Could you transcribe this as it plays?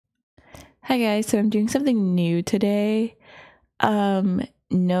Hi guys, so I'm doing something new today.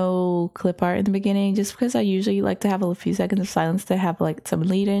 No clip art in the beginning just because I usually like to have a few seconds of silence to have like some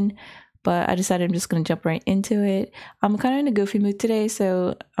lead in, but I decided I'm just gonna jump right into it. I'm kind of in a goofy mood today,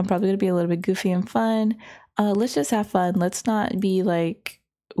 so I'm probably gonna be a little bit goofy and fun. Let's just have fun. Let's not be like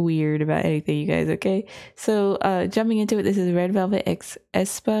weird about anything, you guys, okay? So jumping into it, this is Red Velvet X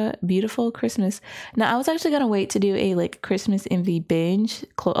aespa Beautiful Christmas. Now I was actually gonna wait to do a like Christmas MV binge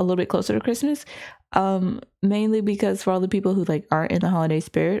a little bit closer to Christmas, mainly because for all the people who like aren't in the holiday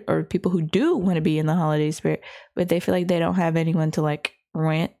spirit, or people who do want to be in the holiday spirit but they feel like they don't have anyone to like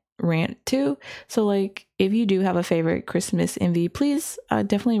rant to. So like if you do have a favorite Christmas MV, please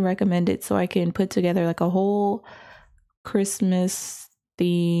definitely recommend it so I can put together like a whole Christmas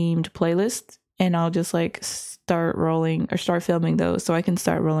themed playlist, and I'll just like start filming those so I can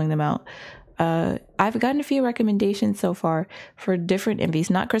start rolling them out. I've gotten a few recommendations so far for different MVs,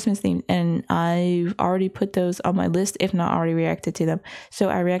 not Christmas themed, and I've already put those on my list, if not already reacted to them. So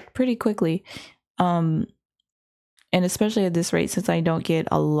I react pretty quickly. And especially at this rate, since I don't get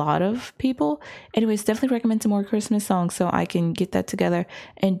a lot of people. Anyways, definitely recommend some more Christmas songs so I can get that together.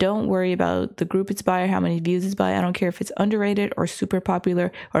 And don't worry about the group it's by or how many views it's by. I don't care if it's underrated or super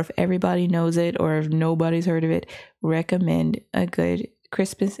popular, or if everybody knows it or if nobody's heard of it. Recommend a good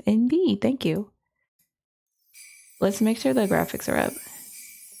Christmas MV. Thank you. Let's make sure the graphics are up.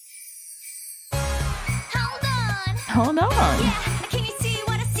 Hold on. Yeah.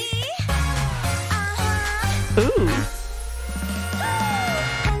 Ooh.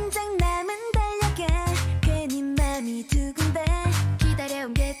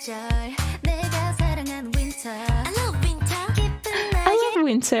 I love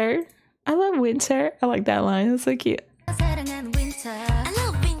winter. I love winter. I like that line. That's so cute.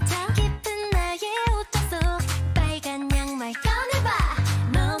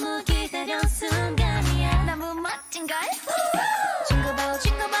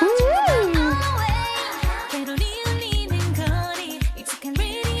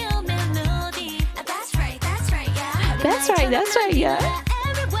 That's right, yeah.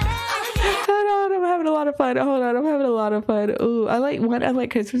 Hold on, I'm having a lot of fun. Hold on, I'm having a lot of fun. Ooh, I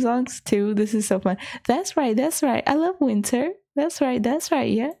like Christmas songs too. This is so fun. That's right, that's right. I love winter. That's right,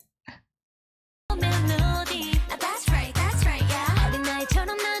 yeah.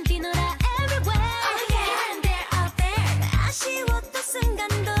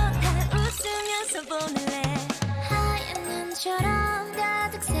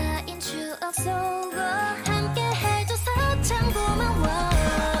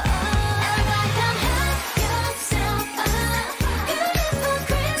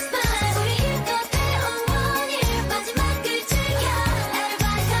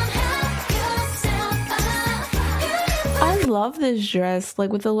 I love this dress,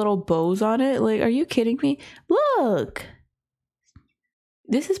 like with the little bows on it. Like, are you kidding me? Look,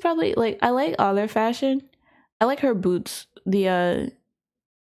 this is probably like, I like all their fashion. I like her boots, the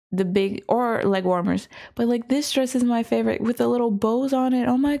big or leg warmers, but like this dress is my favorite with the little bows on it.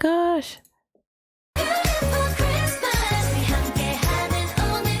 Oh my gosh.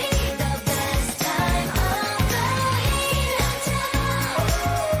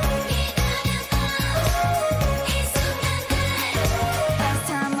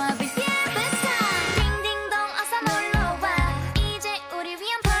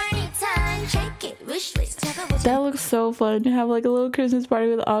 That looks so fun to have like a little Christmas party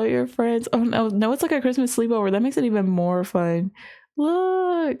with all your friends. Oh no, it's like a Christmas sleepover. That makes it even more fun.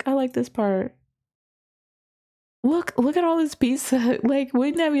 Look, I like this part. Look at all this pizza. Like,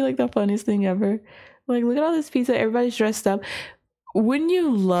 wouldn't that be like the funniest thing ever? Like, look at all this pizza. Everybody's dressed up. Wouldn't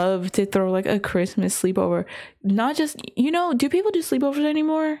you love to throw like a Christmas sleepover? Not just, do people do sleepovers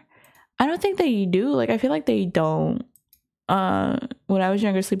anymore? I don't think they do. Like, I feel like they don't. When I was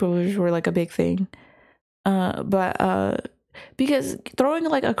younger, sleepovers were like a big thing. Because throwing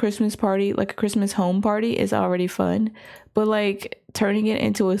like a Christmas party, like a Christmas home party, is already fun, but like turning it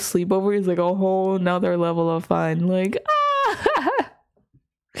into a sleepover is like a whole nother level of fun. Like,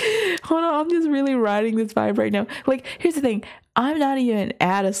 hold on, I'm just really riding this vibe right now. Like, here's the thing, I'm not even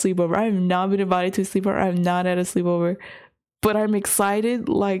at a sleepover. I have not been invited to a sleepover. I'm not at a sleepover, but I'm excited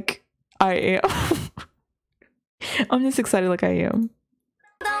like I am. I'm just excited like I am.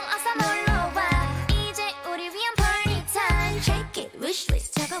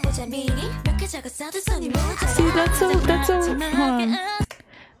 See, that's so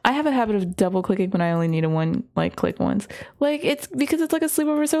I have a habit of double clicking when I only need a one like click once. Like, it's because it's like a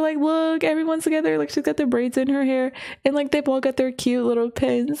sleepover, so like, look, everyone's together. Like, she's got their braids in her hair, and like they've all got their cute little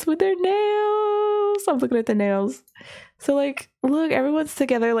pins with their nails. I'm looking at the nails. So like, look, everyone's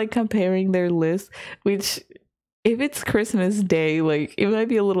together like comparing their list, which if it's Christmas Day, like it might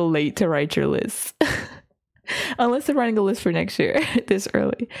be a little late to write your list. Unless they're writing a list for next year this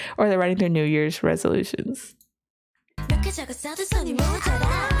early, or they're writing their New Year's resolutions.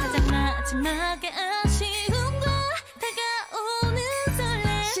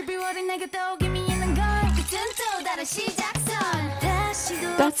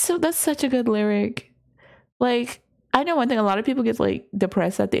 That's such a good lyric. Like, I know one thing, a lot of people get like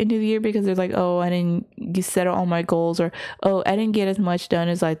depressed at the end of the year because they're like, oh, I didn't settle all my goals, or oh, I didn't get as much done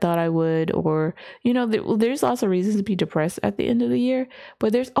as I thought I would, or you know, there's lots of reasons to be depressed at the end of the year.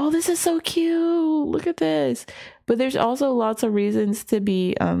 But there's, oh, this is so cute, look at this. But there's also lots of reasons to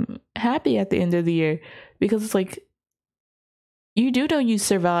be happy at the end of the year, because it's like, you do know you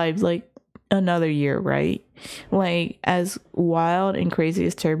survived like another year, right? Like, as wild and crazy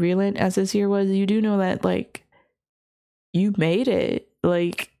as turbulent as this year was, you do know that like you made it.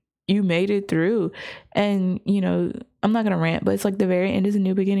 Like, you made it through. And you know, I'm not gonna rant, but it's like the very end is a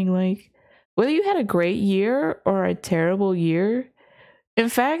new beginning. Like, whether you had a great year or a terrible year, in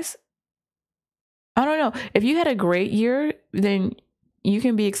fact, I don't know, if you had a great year, then you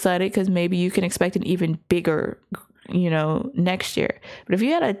can be excited because maybe you can expect an even bigger, you know, next year. But if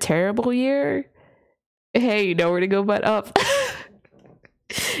you had a terrible year, hey, you know where to go but up.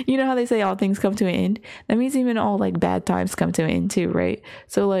 You know how they say all things come to an end? That means even all like bad times come to an end too, right?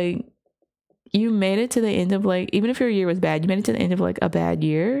 So like, you made it to the end of like, even if your year was bad, you made it to the end of like a bad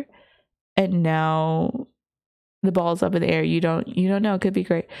year, and now the ball's up in the air. You don't know, it could be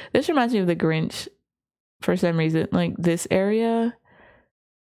great. This reminds me of The Grinch for some reason, like this area.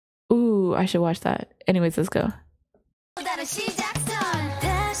 Ooh, I should watch that. Anyways, let's go.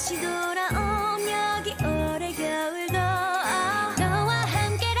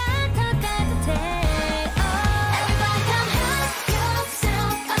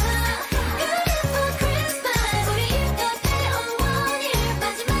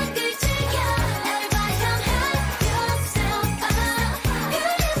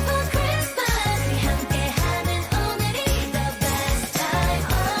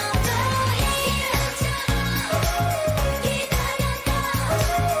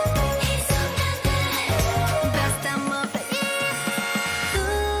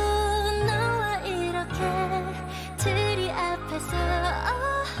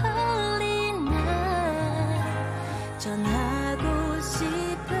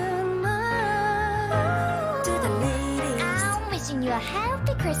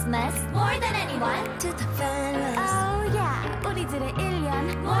 Christmas more than anyone. To the fellas. Oh yeah, 우리들의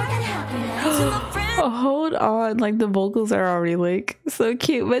 1년 more than happiness. Oh, hold on, like the vocals are already like so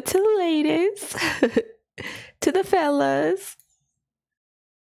cute. But to the ladies, to the fellas.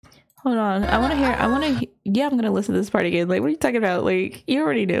 Hold on, I want to. Yeah, I'm gonna listen to this part again. Like, what are you talking about? Like, you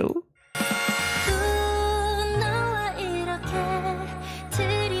already know.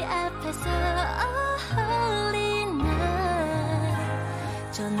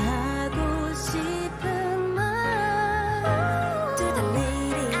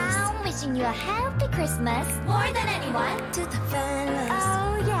 Happy Christmas more than anyone. To the fellas.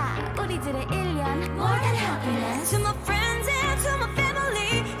 Oh yeah, 우리들의 1년 more than happiness. To my friends and to my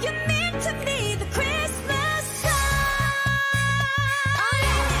family, you mean to me the Christmas song. Oh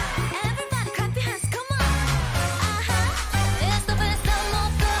yeah, everybody clap your hands, come on. It's the best time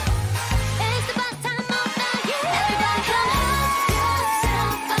of the, it's the best time of the year. Everybody come help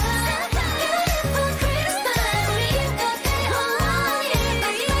yourself up. Beautiful Christmas, 우리 곁에 all year.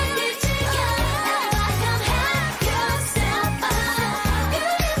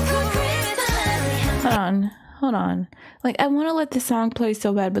 Hold on. Like, I want to let the song play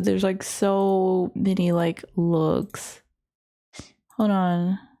so bad, but there's like so many like looks. Hold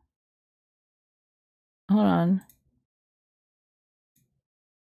on. Hold on.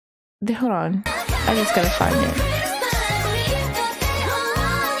 I just gotta find it.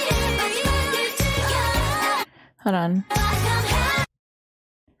 Hold on.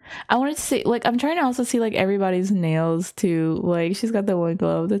 I wanted to see, like, I'm trying to also see like everybody's nails too. Like, she's got the one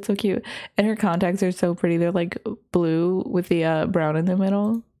glove, that's so cute, and her contacts are so pretty. They're like blue with the brown in the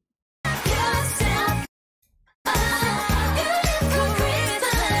middle.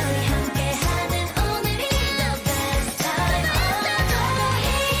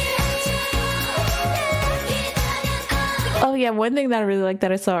 Oh yeah, one thing that I really like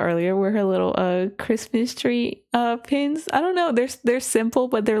that I saw earlier were her little Christmas tree pins. I don't know, they're simple,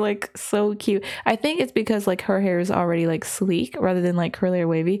 but they're like so cute. I think it's because like her hair is already like sleek rather than like curly or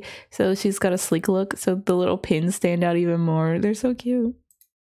wavy, so she's got a sleek look, so the little pins stand out even more. They're so cute.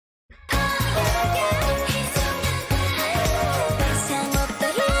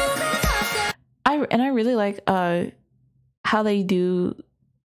 and I really like how they do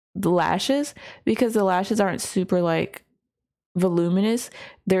the lashes, because the lashes aren't super like voluminous.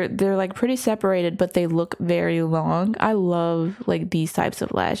 They're like pretty separated, but they look very long. I love like these types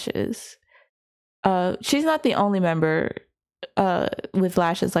of lashes. She's not the only member with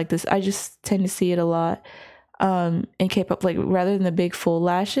lashes like this. I just tend to see it a lot in K-pop. Like rather than the big full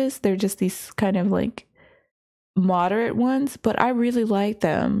lashes, they're just these kind of like moderate ones, but I really like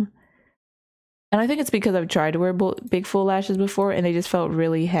them. And I think it's because I've tried to wear big full lashes before, and they just felt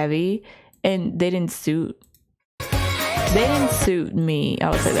really heavy, and they didn't suit me. I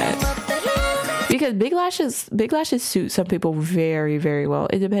would say that, because big lashes suit some people very, very well.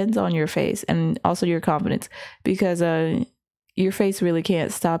 It depends on your face and also your confidence, because your face really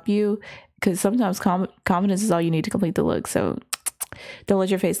can't stop you, because sometimes confidence is all you need to complete the look. So don't let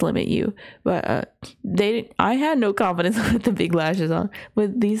your face limit you. But I had no confidence with the big lashes on,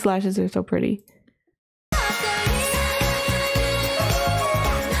 but these lashes are so pretty.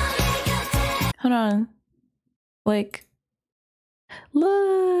 Hold on. Like,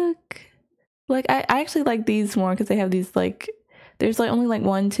 look. Like, I actually like these more, because they have these, like, there's, like, only, like,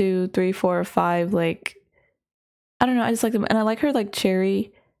 1, 2, 3, 4, 5, like, I don't know, I just like them. And I like her, like,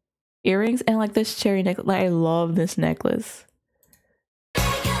 cherry earrings, and, like, this cherry necklace. Like, I love this necklace.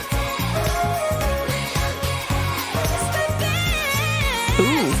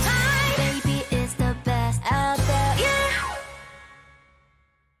 Ooh.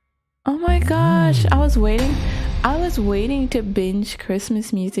 Oh my gosh, I was waiting to binge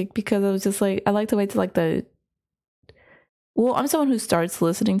Christmas music, because I was just like, I like to wait to like well, I'm someone who starts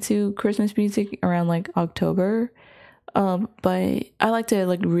listening to Christmas music around like October, but I like to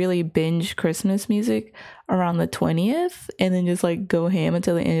like really binge Christmas music around the 20th, and then just like go ham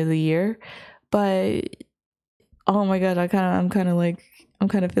until the end of the year. But oh my god, I'm kind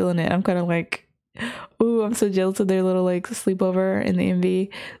of feeling it. I'm kind of like, ooh, I'm so jealous of their little like sleepover in the MV.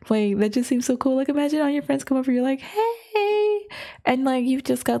 Like, that just seems so cool. Like, imagine all your friends come over, you're like, hey, and like you've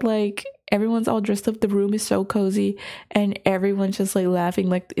just got like everyone's all dressed up, the room is so cozy, and everyone's just like laughing.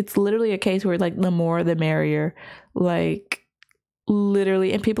 Like, it's literally a case where like the more the merrier, like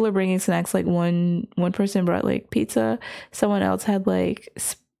literally. And people are bringing snacks. Like one person brought like pizza, someone else had like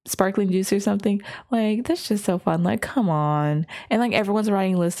sparkling juice or something. Like, that's just so fun. Like, come on. And like everyone's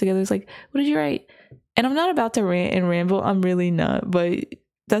writing lists together. It's like, what did you write? And I'm not about to rant and ramble, I'm really not, but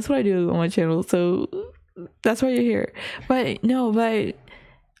that's what I do on my channel, so that's why you're here. But no, but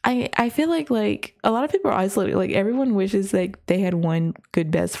I feel like a lot of people are isolated. Like, everyone wishes like they had one good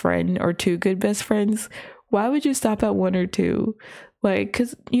best friend or two good best friends. Why would you stop at one or two? Like,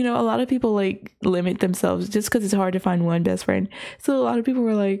 because, you know, a lot of people like limit themselves just because it's hard to find one best friend. So a lot of people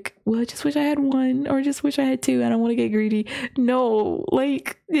were like, well, I just wish I had one, or just wish I had two. I don't want to get greedy. No,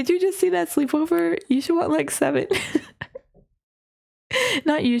 like, did you just see that sleepover? You should want like 7.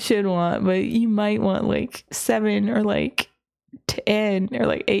 Not you should want, but you might want like 7 or like 10 or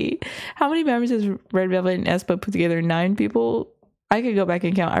like 8. How many members has Red Velvet and aespa put together? 9 people? I could go back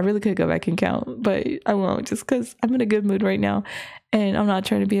and count. I really could go back and count, but I won't, just because I'm in a good mood right now, and I'm not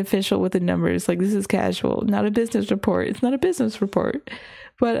trying to be official with the numbers. Like, this is casual, not a business report. It's not a business report.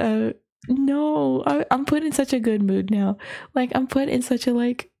 But no, I'm put in such a good mood now. Like, I'm put in such a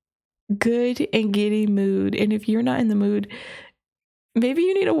like good and giddy mood. And if you're not in the mood, maybe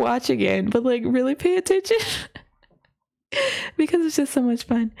you need to watch again, but like really pay attention. Because it's just so much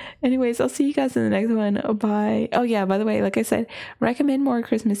fun. Anyways, I'll see you guys in the next one. Bye. Oh yeah, by the way, like I said, recommend more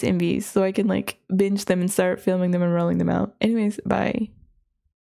Christmas MVs so I can like binge them and start filming them and rolling them out. Anyways, bye.